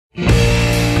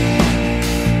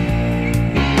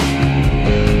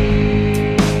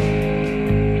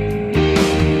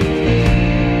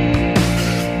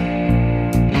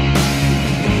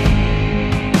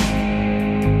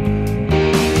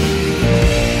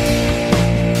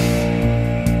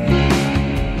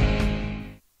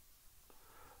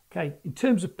Okay, in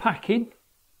terms of packing,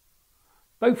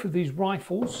 both of these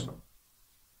rifles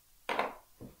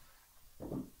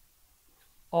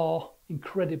are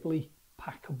incredibly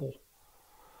packable.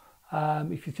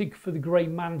 If you think for the grey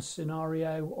man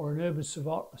scenario or an urban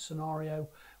scenario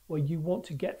where you want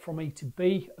to get from A to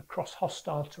B across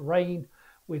hostile terrain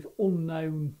with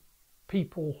unknown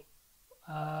people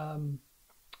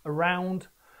around,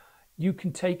 you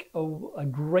can take a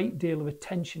great deal of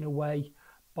attention away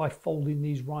by folding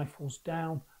these rifles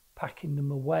down, packing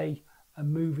them away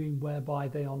and moving whereby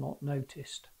they are not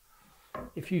noticed.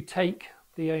 If you take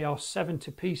the AR7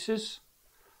 to pieces,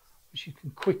 which you can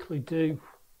quickly do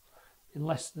in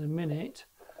less than a minute,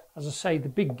 as I say, the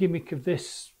big gimmick of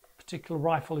this particular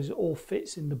rifle is it all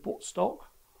fits in the buttstock.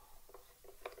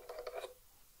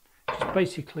 Just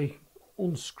basically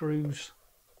unscrews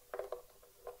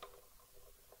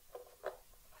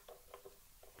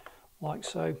like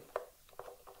so.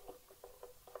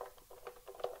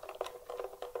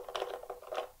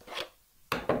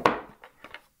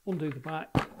 Undo the back.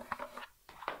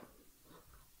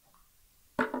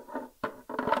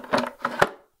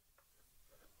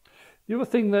 The other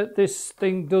thing that this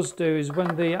thing does do is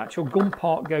when the actual gun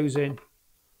part goes in,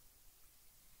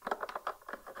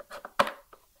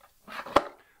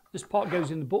 this part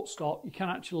goes in the buttstock, you can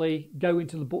actually go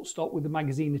into the buttstock with the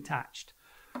magazine attached.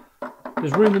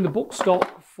 There's room in the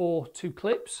buttstock for 2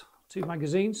 clips, 2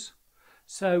 magazines,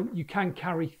 so you can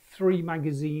carry 3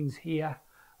 magazines here,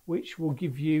 which will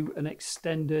give you an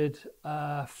extended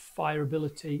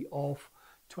fireability of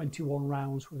 21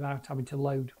 rounds without having to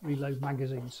reload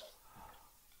magazines.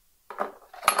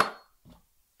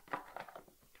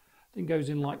 Thing goes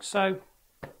in like so.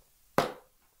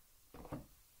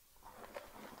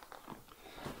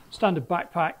 Standard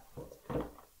backpack,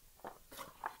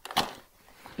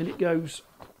 and it goes.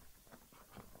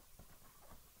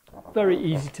 Very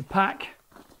easy to pack.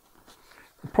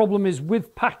 The problem is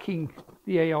with packing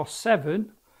the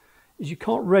AR7 is you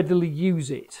can't readily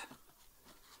use it.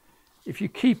 If you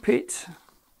keep it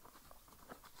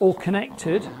all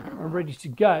connected and ready to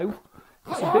go,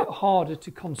 it's a bit harder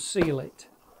to conceal it.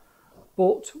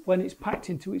 But when it's packed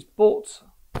into its butt,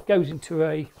 it goes into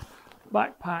a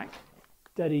backpack,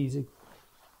 dead easy.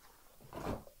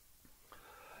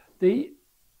 The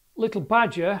Little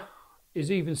Badger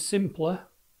is even simpler.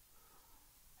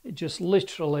 It just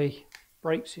literally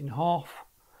breaks in half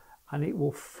and it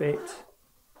will fit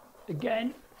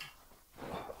again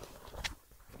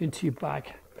into your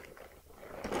bag.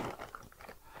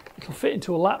 It'll fit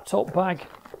into a laptop bag,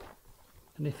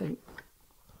 anything.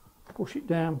 Push it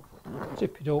down,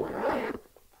 zip it up.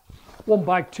 1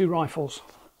 bag, 2 rifles.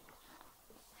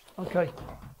 Okay.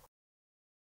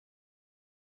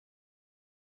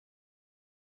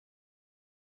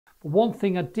 But one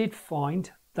thing I did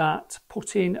find that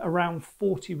putting around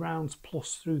 40 rounds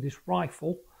plus through this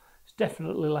rifle, it's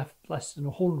definitely left less than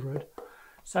 100.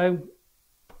 So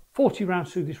 40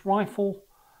 rounds through this rifle.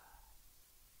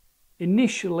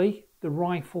 Initially, the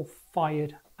rifle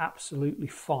fired absolutely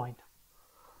fine.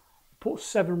 Put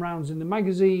 7 rounds in the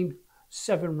magazine,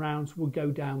 7 rounds will go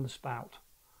down the spout.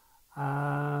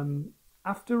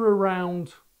 After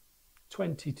around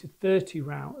 20 to 30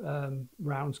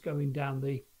 rounds going down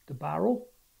the barrel,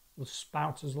 or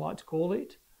spout as I like to call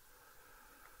it,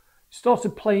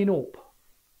 started playing up,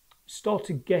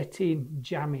 started getting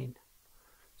jamming.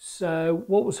 So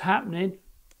what was happening,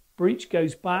 breech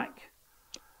goes back,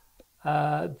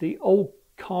 the old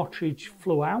cartridge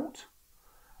flew out,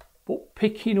 but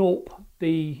picking up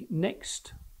the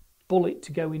next bullet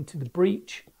to go into the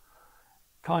breech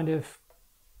kind of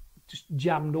just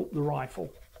jammed up the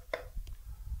rifle.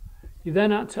 You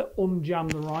then had to unjam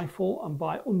the rifle, and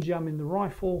by unjamming the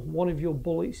rifle, one of your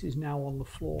bullets is now on the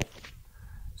floor.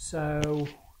 So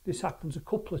this happens a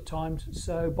couple of times.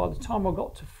 So by the time I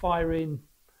got to firing,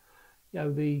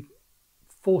 the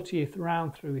 40th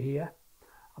round through here,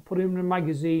 I put in a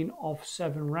magazine of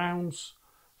 7 rounds.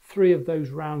 3 of those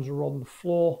rounds are on the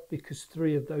floor because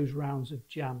 3 of those rounds have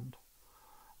jammed.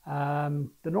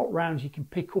 They're not rounds you can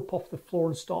pick up off the floor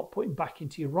and start putting back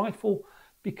into your rifle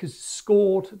because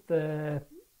scored the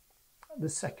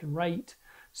second rate,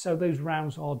 so those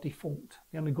rounds are defunct.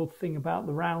 The only good thing about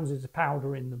the rounds is the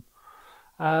powder in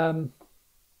them.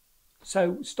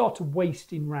 So started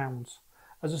wasting rounds.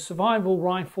 As a survival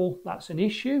rifle, that's an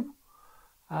issue.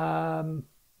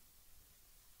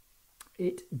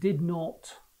 It did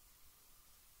not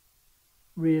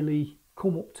really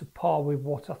come up to par with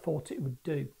what I thought it would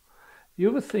do. The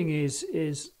other thing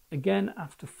is again,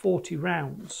 after 40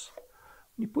 rounds,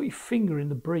 when you put your finger in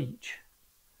the breech,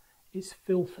 it's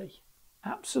filthy,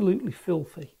 absolutely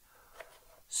filthy.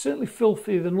 Certainly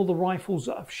filthier than other rifles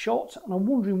that I've shot, and I'm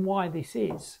wondering why this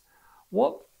is.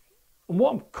 What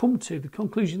I've come to, the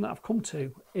conclusion that I've come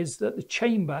to, is that the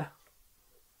chamber,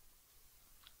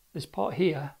 this part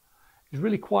here, is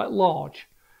really quite large.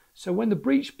 So when the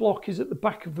breech block is at the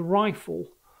back of the rifle,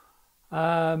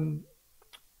 having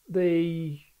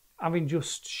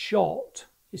just shot,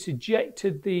 it's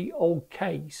ejected the old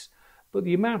case, but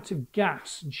the amount of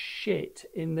gas and shit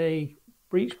in the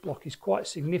breech block is quite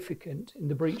significant,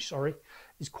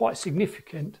 is quite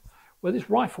significant, where this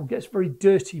rifle gets very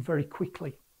dirty very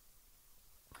quickly.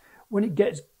 When it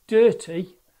gets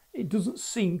dirty, it doesn't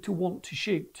seem to want to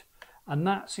shoot, and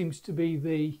that seems to be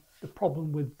the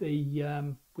problem with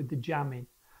the jamming.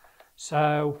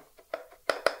 So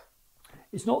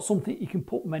it's not something you can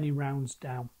put many rounds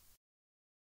down.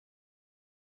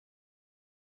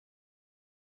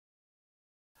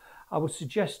 I would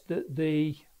suggest that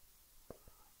the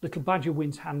Little Badger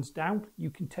wins hands down. You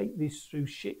can take this through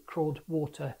shit, crud,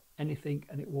 water, anything,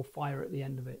 and it will fire at the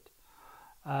end of it.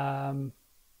 And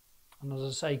as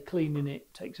I say, cleaning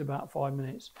it takes about 5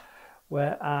 minutes.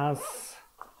 Whereas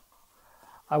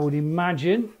I would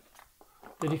imagine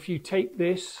that if you take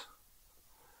this,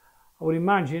 I would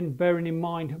imagine, bearing in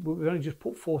mind we've only just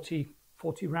put 40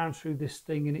 rounds through this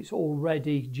thing and it's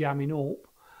already jamming up,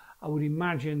 I would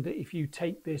imagine that if you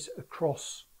take this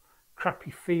across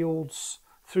crappy fields,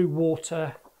 through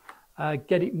water,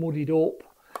 get it muddied up,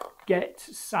 get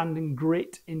sand and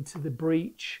grit into the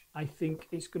breech, I think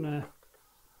it's gonna,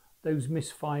 those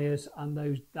misfires and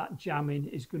that jamming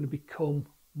is going to become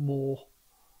more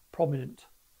prominent.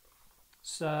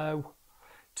 So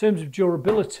in terms of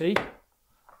durability,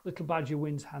 Little Badger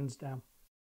wins hands down.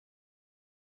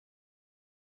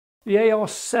 The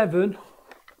AR7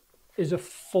 is a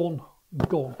fun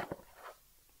gun.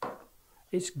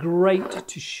 It's great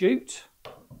to shoot.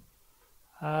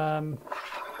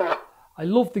 I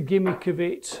love the gimmick of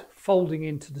it folding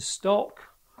into the stock.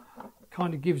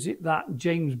 Kind of gives it that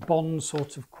James Bond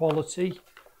sort of quality.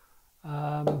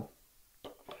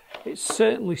 It's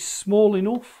certainly small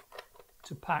enough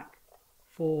to pack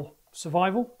for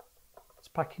survival. It's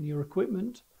packing your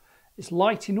equipment. It's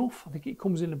light enough. I think it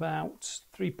comes in about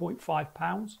 3.5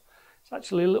 pounds. It's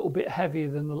actually a little bit heavier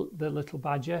than the Little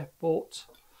Badger, but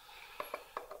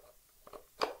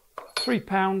 3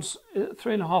 pounds,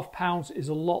 3.5 pounds is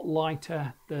a lot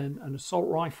lighter than an assault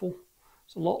rifle.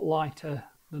 It's a lot lighter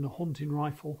than a hunting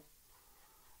rifle.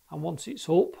 And once it's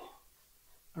up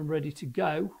and ready to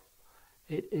go,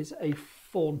 it is a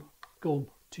fun gun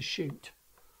to shoot.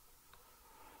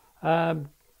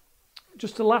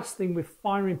 Just the last thing with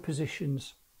firing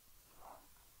positions.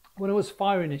 When I was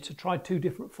firing it, I tried 2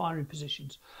 different firing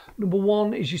positions. Number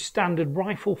 1 is your standard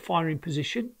rifle firing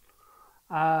position,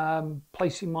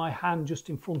 placing my hand just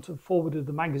in front and forward of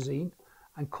the magazine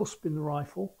and cusping the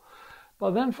rifle.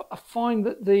 But then I find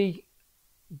that the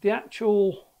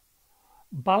actual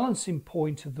balancing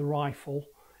point of the rifle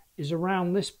is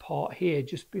around this part here,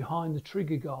 just behind the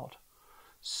trigger guard.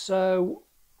 So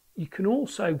you can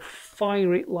also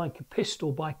fire it like a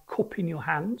pistol by cupping your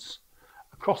hands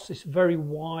across this very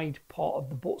wide part of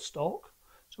the buttstock.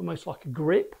 It's almost like a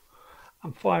grip,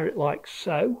 and fire it like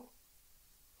so.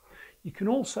 You can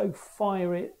also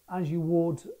fire it as you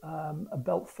would a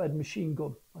belt-fed machine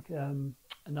gun, like a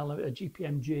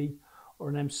GPMG or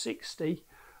an M60,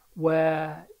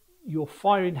 where your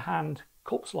firing hand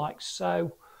cups like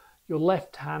so, your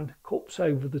left hand cups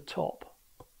over the top,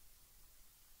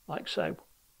 like so.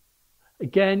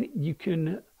 Again, you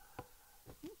can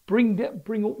bring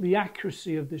up the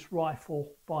accuracy of this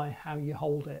rifle by how you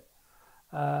hold it,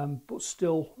 but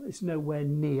still, it's nowhere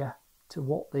near to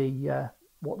what the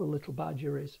Little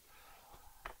Badger is.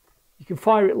 You can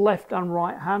fire it left and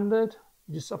right-handed.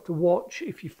 You just have to watch,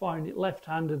 if you're firing it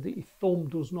left-handed, that your thumb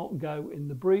does not go in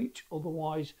the breech.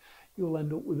 Otherwise, you'll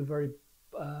end up with a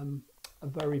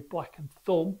very blackened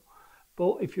thumb.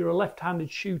 But if you're a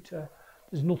left-handed shooter,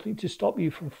 there's nothing to stop you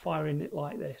from firing it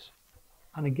like this.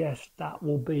 And I guess that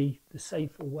will be the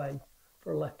safer way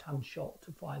for a left-hand shot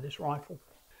to fire this rifle.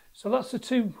 So that's the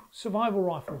 2 survival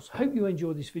rifles. Hope you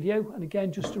enjoyed this video. And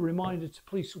again, just a reminder to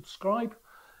please subscribe,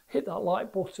 hit that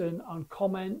like button and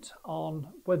comment on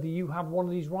whether you have one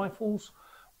of these rifles,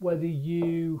 whether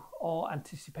you are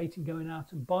anticipating going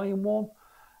out and buying one,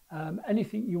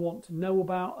 anything you want to know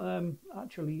about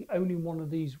actually owning one of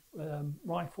these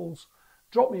rifles.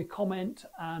 Drop me a comment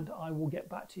and I will get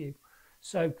back to you.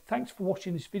 So thanks for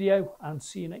watching this video and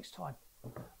see you next time.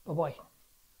 Bye-bye.